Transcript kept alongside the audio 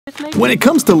When it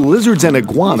comes to lizards and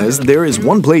iguanas, there is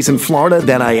one place in Florida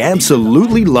that I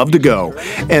absolutely love to go,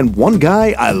 and one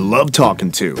guy I love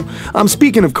talking to. I'm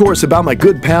speaking, of course, about my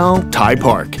good pal, Ty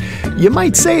Park. You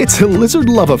might say it's a lizard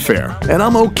love affair, and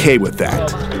I'm okay with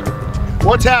that.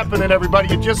 What's happening, everybody?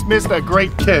 You just missed a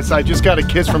great kiss. I just got a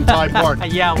kiss from Ty Park.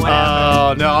 Yeah, what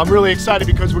happened? No, I'm really excited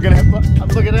because we're gonna have,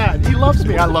 look at that. He loves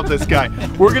me. I love this guy.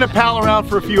 We're gonna pal around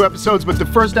for a few episodes, but the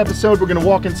first episode, we're gonna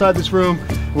walk inside this room.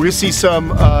 We're gonna see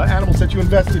some animals that you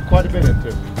invested quite a bit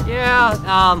into.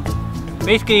 Yeah,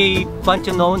 basically a bunch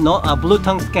of Blue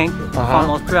Tongue Skinks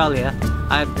from Australia.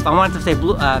 I wanted to say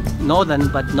northern,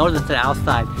 but northern's the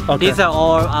outside. Okay. These are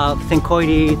all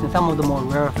syncoides and some of the more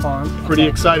rare forms. Pretty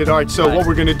excited. All right, so what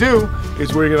we're gonna do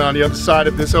is we're gonna, on the other side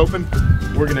of this open,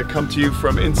 we're gonna come to you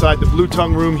from inside the Blue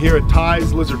Tongue room here at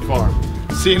Ty's Lizard Farm.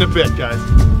 See you in a bit, guys.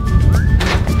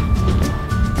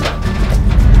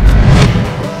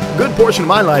 A good portion of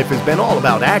my life has been all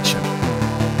about action,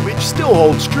 which still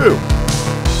holds true.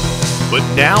 But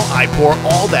now I pour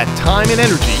all that time and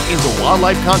energy into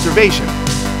wildlife conservation,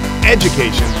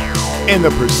 education, and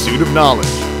the pursuit of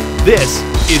knowledge. This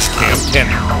is Kamp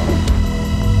Kenan.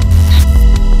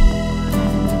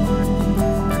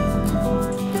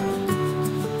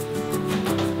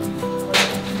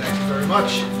 Thank you very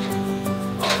much.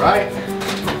 All right.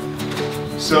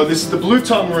 So this is the Blue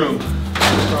Tongue room.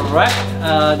 Correct.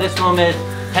 This room is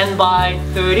 10 by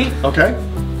 30. Okay.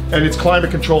 And it's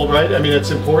climate controlled, right? I mean,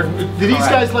 it's important. Do these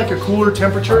guys like a cooler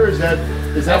temperature? Is that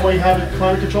why you have it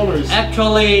climate controlled? Or is...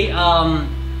 Actually, I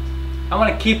want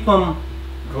to keep them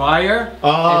drier. It's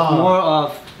more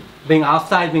of being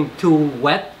outside, being too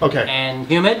wet and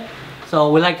humid.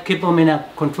 So we like to keep them in a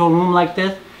control room like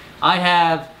this. I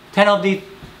have 10 of these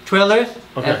trailers.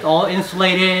 That's all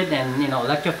insulated and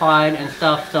electrified and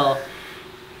stuff. So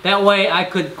that way I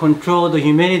could control the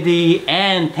humidity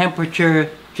and temperature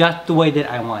just the way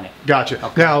that I want it. Gotcha.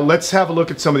 Okay. Now let's have a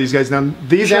look at some of these guys. Now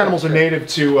these animals are native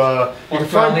to, you can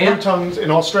find Blue Tongues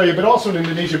in Australia, but also in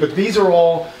Indonesia, but these are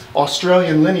all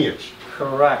Australian lineage.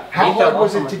 Correct. How hard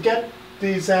was it to get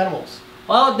these animals?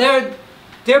 Well,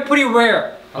 they're pretty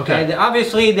rare. Okay.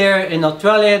 Obviously they're in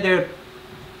Australia, they're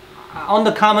on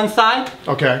the common side.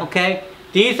 Okay.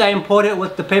 These are imported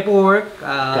with the paperwork,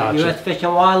 U.S. Fish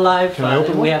and Wildlife. Can I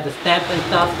open one? We have the stamp and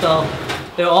stuff, so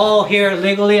they're all here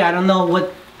legally. I don't know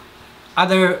what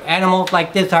other animals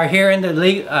like this are here in the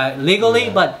legally,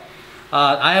 but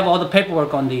I have all the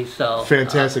paperwork on these. So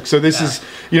fantastic. So this is,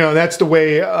 that's the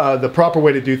way, the proper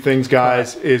way to do things,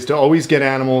 guys, is to always get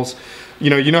animals.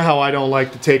 You know how I don't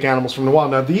like to take animals from the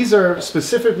wild. Now these are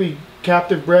specifically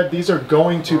captive bred. These are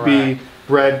going to be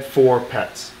bred for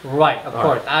pets. Right, of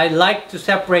course. I like to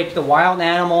separate the wild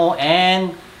animal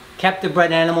and captive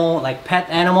bred animal, like pet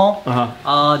animal.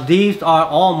 These are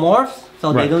all morphs,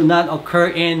 so they do not occur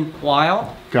in wild.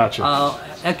 Gotcha.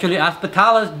 Actually,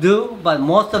 hospitalis do, but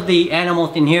most of the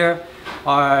animals in here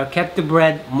are captive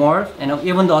bred morphs, and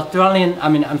even the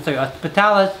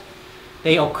hospitalis,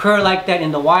 they occur like that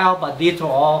in the wild, but these are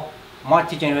all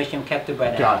multi-generation captive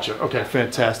bred animals. Gotcha. Okay,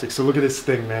 fantastic. So look at this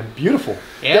thing, man. Beautiful.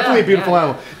 Definitely a beautiful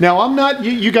animal. Now I'm not,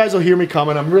 you guys will hear me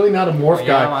comment, I'm really not a morph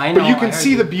guy, but you can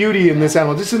see the beauty in this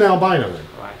animal. This is an albino then.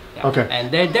 Okay. And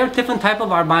there are different type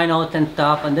of albinos and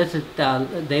stuff, and this is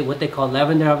what they call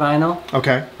lavender albino.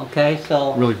 Okay,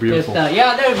 so really beautiful. There's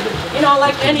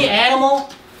like any animal,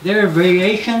 there are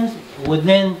variations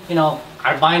within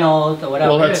albinos or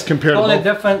whatever. Well, that's compared to totally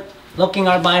different looking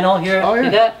albino here. Oh yeah. See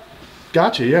that?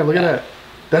 Gotcha. Yeah, look at that.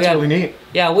 That's really neat.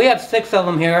 Yeah, we have 6 of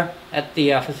them here at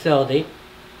the facility.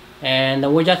 And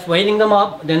we're just waiting them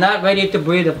up. They're not ready to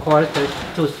breed, of course. They're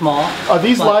too small. Are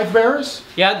these live bearers?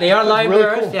 Yeah, they are live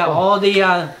bearers. Cool. Yeah, all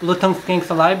the Blue Tongue Skinks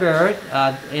are live bearers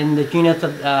in the genus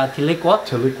of Tiliqua.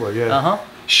 Tiliqua, yeah.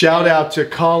 Shout out to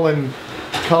Colin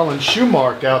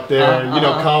Schumark out there.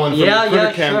 Colin from the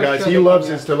Critter Cam guys. He loves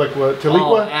his Tiliqua.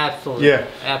 Oh, absolutely. Yeah,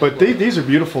 absolutely. But these are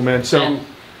beautiful, man. So and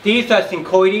these are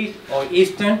syncoides or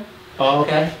eastern. Oh,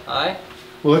 okay. All right.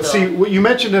 Well, let's see. You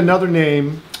mentioned another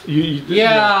name.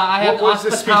 I have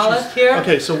hospitalis here.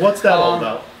 Okay, so what's that all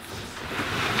about?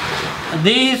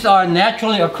 These are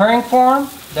naturally occurring forms.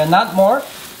 They're not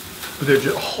morphs. But they're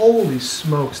just, holy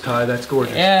smokes, Ty, that's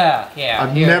gorgeous. Yeah.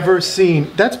 I've never seen,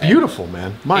 that's beautiful,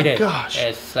 man. My gosh.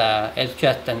 It's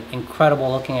just an incredible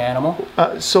looking animal.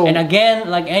 So and again,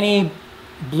 like any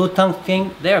Blue Tongue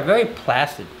Skink, they're very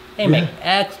placid. They make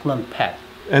excellent pets.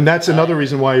 And that's another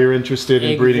reason why you're interested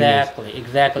in breeding these.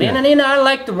 Exactly. Yeah. And then I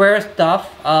like the rare stuff,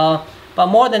 but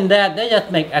more than that, they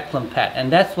just make excellent pets,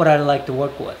 and that's what I like to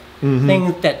work with.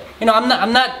 Things that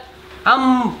I'm not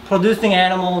I'm producing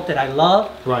animals that I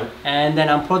love, right? And then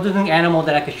I'm producing animals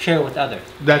that I can share with others.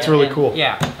 That's really cool.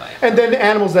 Yeah. And then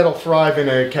animals that'll thrive in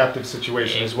a captive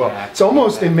situation as well. It's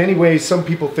almost in many ways, some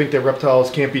people think that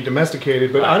reptiles can't be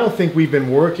domesticated, but I don't think we've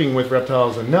been working with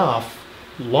reptiles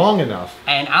long enough.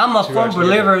 And I'm a firm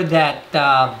believer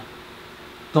that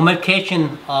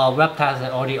domestication of reptiles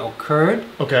has already occurred.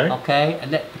 Okay. Okay,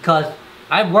 and because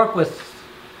I've worked with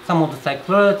some of the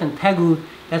cyclures and tegus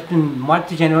that's been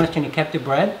multi-generation in captive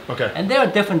bred. Okay. And they are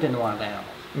different than wild animals.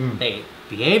 They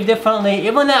behave differently.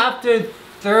 Even after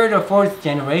third or fourth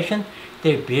generation,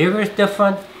 their behavior is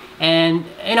different. And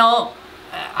you know,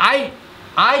 I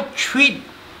treat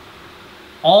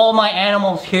all my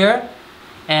animals here,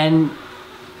 and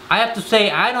I have to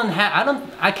say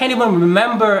I can't even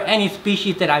remember any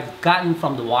species that I've gotten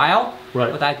from the wild.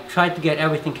 Right. But I tried to get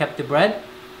everything captive bred.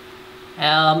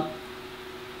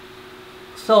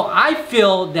 So I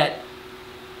feel that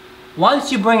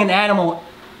once you bring an animal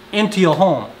into your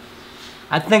home,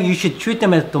 I think you should treat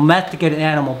them as domesticated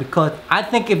animal, because I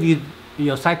think if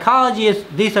your psychology is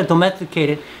these are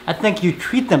domesticated, I think you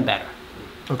treat them better.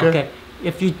 Okay.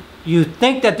 If you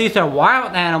think that these are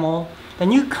wild animals,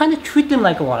 then you kind of treat them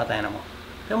like a wild animal.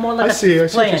 They're more like I see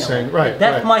what you're saying. Right.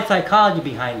 That's my psychology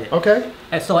behind it. Okay.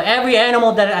 And so every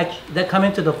animal that come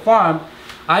into the farm,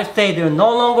 I say they're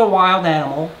no longer wild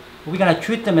animal. We're gonna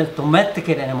treat them as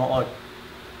domesticated animal, or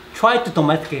try to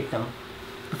domesticate them,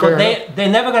 because they're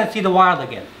never gonna see the wild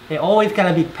again. They're always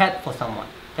gonna be pet for someone.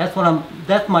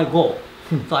 That's my goal.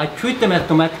 So I treat them as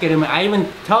domesticated animal. I even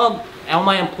tell all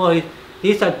my employees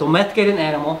these are domesticated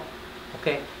animals,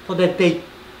 okay, so that they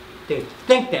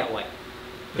think that way.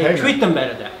 They treat them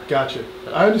better that way. Gotcha.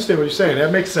 I understand what you're saying.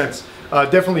 That makes sense.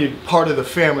 Definitely part of the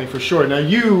family for sure. Now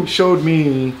you showed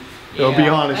me. I'll be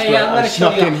honest, I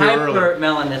snuck in here early.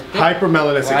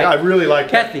 Hypermelanistic. Right? I really like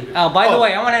Kathy. By the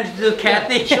way, I want to introduce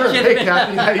Kathy. Yeah, sure. Hey,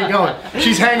 Kathy, how you going?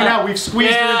 She's hanging out. We've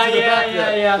squeezed her into the back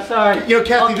there. Yeah, sorry. You know,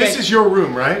 Kathy, this is your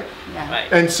room, right? Yeah. Right.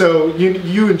 And so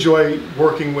you enjoy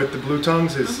working with the blue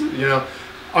tongues. You know,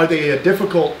 are they a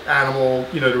difficult animal,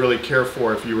 you know, to really care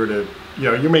for if you were to, you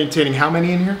know, you're maintaining how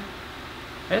many in here?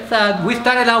 It's, we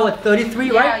started out with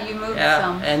 33, right? Yeah, you moved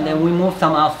some. And then we moved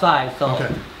some outside.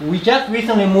 So we just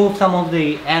recently moved some of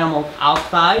the animals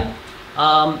outside.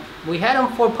 We had them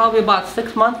for probably about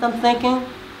 6 months, I'm thinking.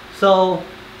 So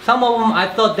some of them, I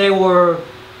thought they were,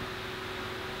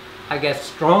 I guess,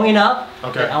 strong enough.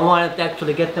 Okay. I wanted to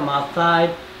actually get them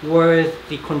outside, whereas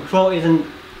the control isn't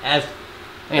as,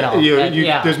 you know.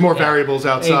 There's more variables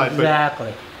outside.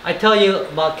 Exactly. I tell you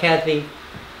about Kathy.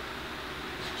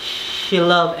 She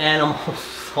loves animals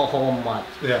so much.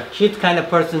 Yeah. She's the kind of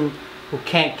person who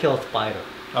can't kill spiders.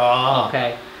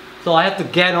 Okay. So I have to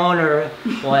get on her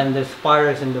when the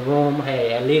spider's in the room.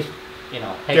 Hey, at least, you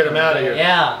know, get them out of here.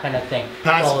 Yeah, kind of thing.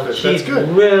 Pacifist. So she's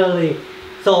really.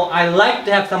 So I like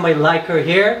to have somebody like her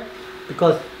here,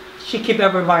 because she keeps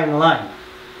everybody in line.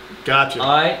 Gotcha.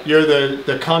 All right. You're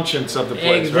the conscience of the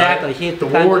place. Exactly. Right? She's the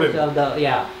warden of the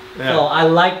So I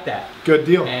like that. Good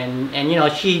deal. And you know,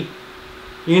 she.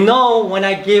 You know, when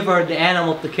I give her the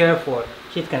animal to care for,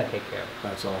 she's going to take care of it.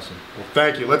 That's awesome. Well,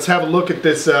 thank you. Let's have a look at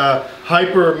this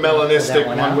hyper-melanistic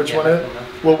one. Which one is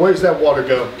it? Well, where's that water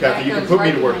go, Kathy? You can put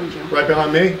me to work. Right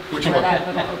behind me? Which one?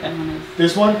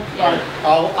 This one? Yeah.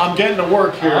 All right. I'm getting to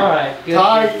work here. All right. Good,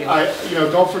 Ty, you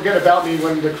know, don't forget about me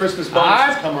when the Christmas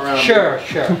bonuses come around. Sure,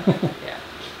 sure. Yeah.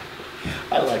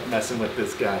 I like messing with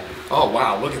this guy. Oh,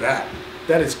 wow. Look at that.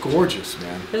 That is gorgeous,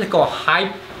 man. This is called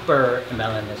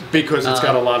hyper-melanistic. Because it's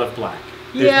got a lot of black.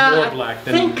 There's more black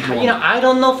than normal. You know, I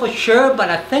don't know for sure, but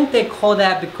I think they call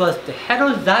that because the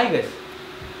heterozygous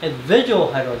is visual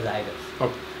heterozygous.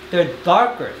 Okay. They're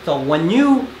darker. So when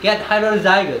you get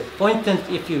heterozygous, for instance,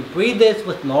 if you breed this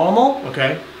with normal,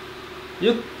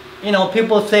 you know,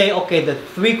 people say, okay, the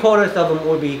 3/4 of them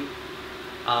will be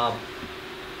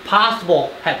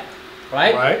possible het,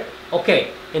 right? Right.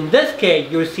 Okay. In this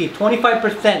case, you'll see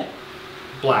 25%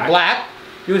 black.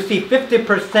 You'll see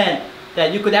 50%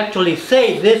 that you could actually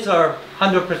say these are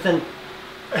 100%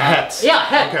 hets. Yeah,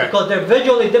 hets, because they're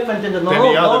visually different than the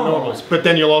normals. But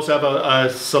then you'll also have a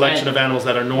selection of animals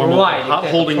that are normal,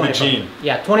 holding the gene.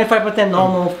 Yeah, 25%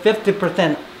 normal,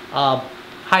 50%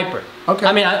 hyper. Okay.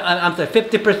 I mean, I'm sorry,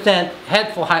 50%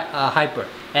 het for hyper.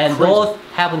 And those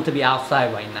happen to be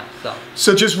outside right now.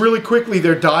 So just really quickly,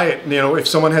 their diet. You know, if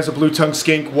someone has a blue tongue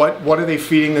skink, what are they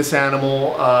feeding this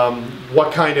animal?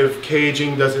 What kind of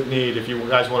caging does it need? If you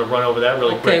guys want to run over that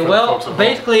really quick. Okay. Well,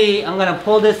 basically, I'm gonna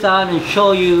pull this out and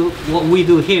show you what we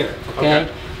do here. Okay.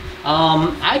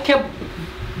 I kept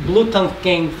blue tongue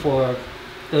skink for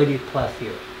 30+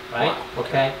 years. right? Wow.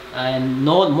 Okay. And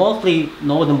mostly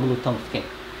northern blue tongue skink.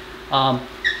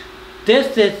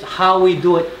 This is how we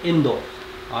do it indoors.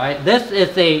 All right. This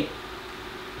is a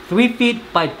 3 feet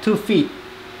by 2 feet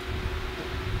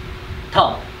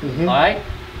tub. All right.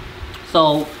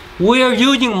 So we are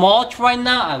using mulch right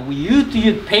now. We used to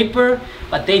use paper,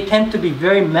 but they tend to be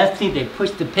very messy. They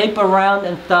push the paper around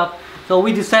and stuff. So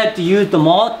we decided to use the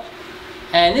mulch.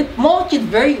 And mulch is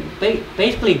very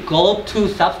basically go-to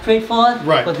substrate for us,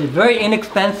 right? Because it's very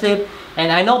inexpensive.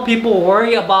 And I know people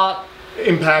worry about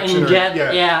impaction.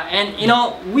 Yeah, and you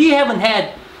know, we haven't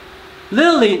had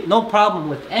literally no problem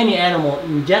with any animal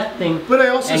ingesting. But I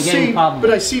also see, but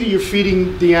I see that you're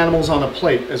feeding the animals on a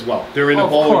plate as well. They're in a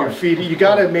bowl. You're feeding. You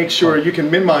got to make sure you can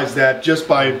minimize that just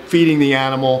by feeding the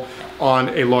animal on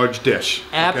a large dish.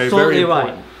 Absolutely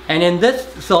right. And in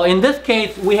this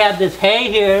case, we have this hay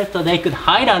here, so they could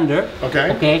hide under.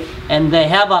 Okay. And they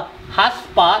have a hot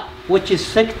spot, which is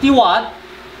 60 watt.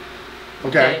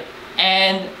 Okay.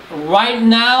 And right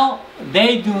now,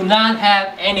 they do not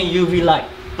have any UV light.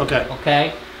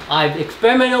 Okay. I've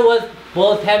experimented with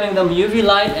both having them UV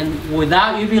light and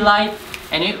without UV light,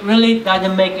 and it really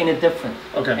doesn't make any difference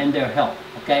in their health.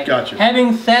 Okay. Gotcha.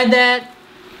 Having said that,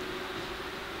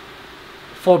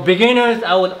 for beginners,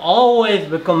 I would always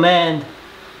recommend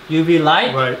UV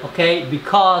light. Right. Okay,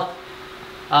 because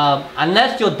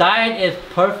unless your diet is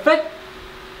perfect,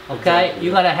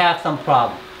 you're gonna have some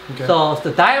problem. So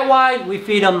diet-wise, we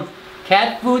feed them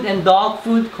cat food and dog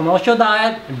food, commercial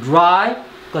diet, dry,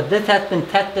 because this has been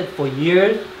tested for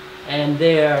years, and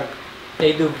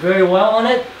they do very well on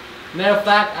it. Matter of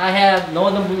fact, I have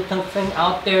northern blue tongue skink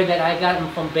out there that I got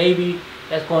them from baby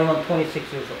that's going on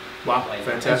 26 years old. Wow,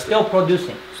 fantastic. And still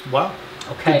producing. Wow.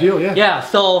 Okay. Good deal, yeah. Yeah,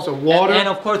 so water. And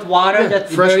of course water,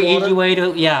 that's a very easy way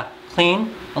to,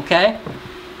 clean, okay?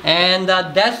 And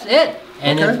that's it.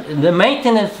 And the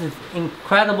maintenance is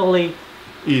incredibly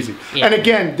easy. Yeah. And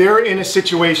again, they're in a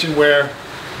situation where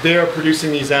they're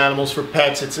producing these animals for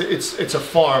pets. It's a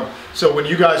farm. So when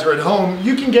you guys are at home,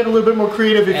 you can get a little bit more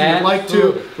creative if you'd like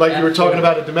to. Like you were talking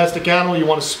about a domestic animal, you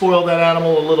want to spoil that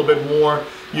animal a little bit more,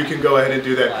 you can go ahead and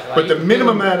do that. Right. But the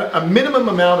minimum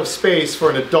amount of space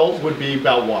for an adult would be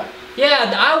about what?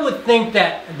 Yeah, I would think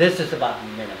that this is about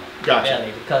minimum. Gotcha.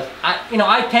 Really, because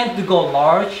I tend to go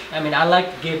large. I mean, I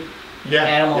like to give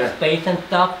animals space and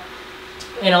stuff.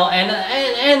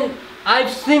 And I've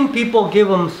seen people give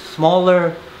them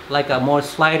smaller, like a more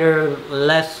slider,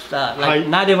 less, like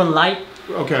not even light.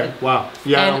 Okay, wow.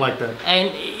 Yeah, I don't like that.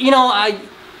 And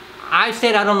I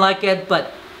said I don't like it,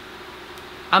 but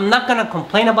I'm not gonna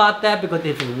complain about that because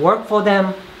if it worked for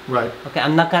them, right? Okay,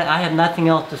 I have nothing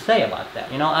else to say about that.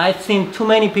 I've seen too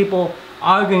many people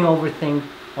arguing over things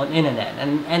on the internet,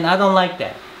 and I don't like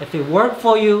that. If it worked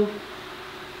for you,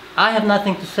 I have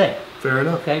nothing to say. Fair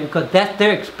enough. Okay, because that's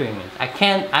their experience.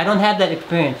 I don't have that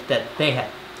experience that they have.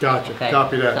 Gotcha. Okay?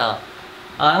 Copy that. So,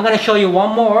 I'm going to show you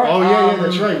one more. Oh yeah,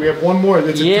 that's right. We have one more.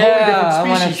 It's a totally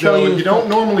different species though. You don't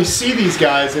normally see these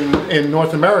guys in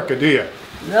North America, do you?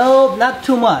 No, not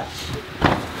too much.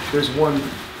 There's one.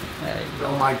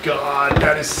 Oh my God,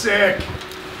 that is sick.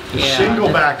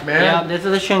 Shingleback, man. Yeah, this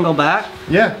is a shingleback.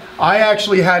 Yeah, I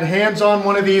actually had hands on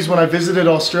one of these when I visited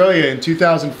Australia in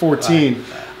 2014.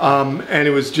 Right. And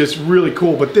it was just really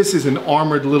cool, but this is an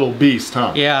armored little beast,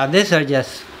 huh? Yeah, these are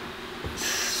just,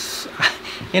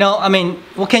 I mean,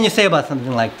 what can you say about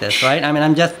something like this, right? I mean,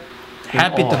 I'm just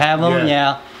happy to have them,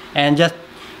 and just,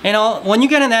 when you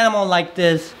get an animal like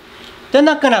this, they're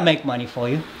not gonna make money for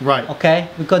you, right? Okay,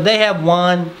 because they have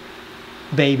one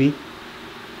baby,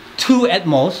 2 at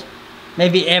most,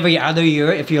 maybe every other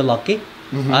year if you're lucky,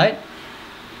 right?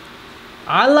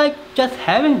 I like just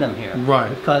having them here, right?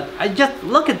 Because I just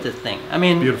look at this thing. I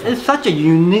mean, beautiful. It's such a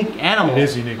unique animal. It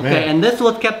is unique, man. Okay, and this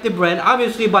was captive bred.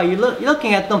 Obviously, by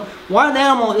looking at them, wild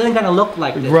animal isn't going to look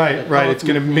like this. Right, right. It's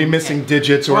going to be missing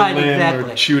digits or limb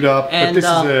or chewed up. And, but this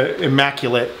is an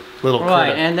immaculate little critter.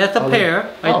 Right, and that's a pair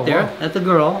right there. Wow. That's a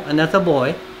girl, and that's a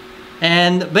boy.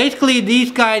 And basically,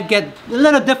 these guys get a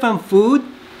little different food.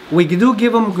 We do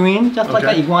give them green, just like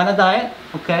an iguana diet.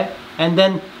 Okay, and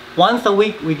then once a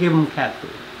week, we give them cat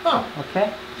food. Oh.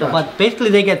 Okay? So, but basically,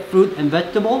 they get fruit and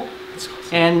vegetable. Awesome.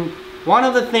 And one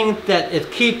of the things that is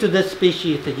key to this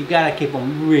species is that you gotta keep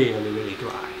them really, really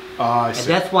dry. Oh, I see. And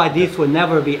that's why these will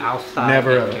never be outside.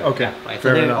 Never ever. Okay. Right?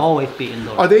 So they'll always be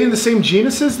indoors. Are they in the same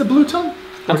genus as the blue tongue?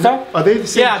 I'm sorry? Are they the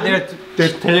same? Yeah, they're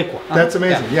Tiliqua. That's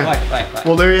amazing. Yeah. Right.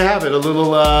 Well, there you have it. A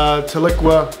little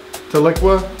Tiliqua.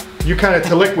 You kind of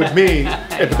Tiliqua'd me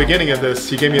at the beginning of this.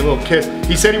 He gave me a little kiss.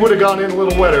 He said he would have gone in a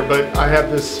little wetter, but I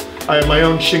have my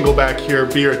own shingleback here,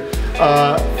 beard.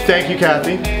 Thank you,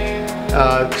 Kathy.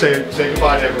 Say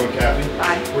goodbye to everyone, Kathy.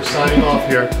 Bye. We're signing off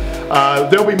here.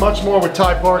 There'll be much more with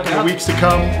Ty Park in the weeks to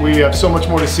come. We have so much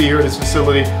more to see here at this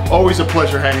facility. Always a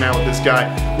pleasure hanging out with this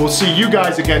guy. We'll see you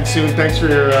guys again soon. Thanks for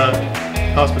your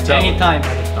hospitality. Anytime.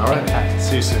 All right. Anytime.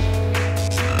 See you soon.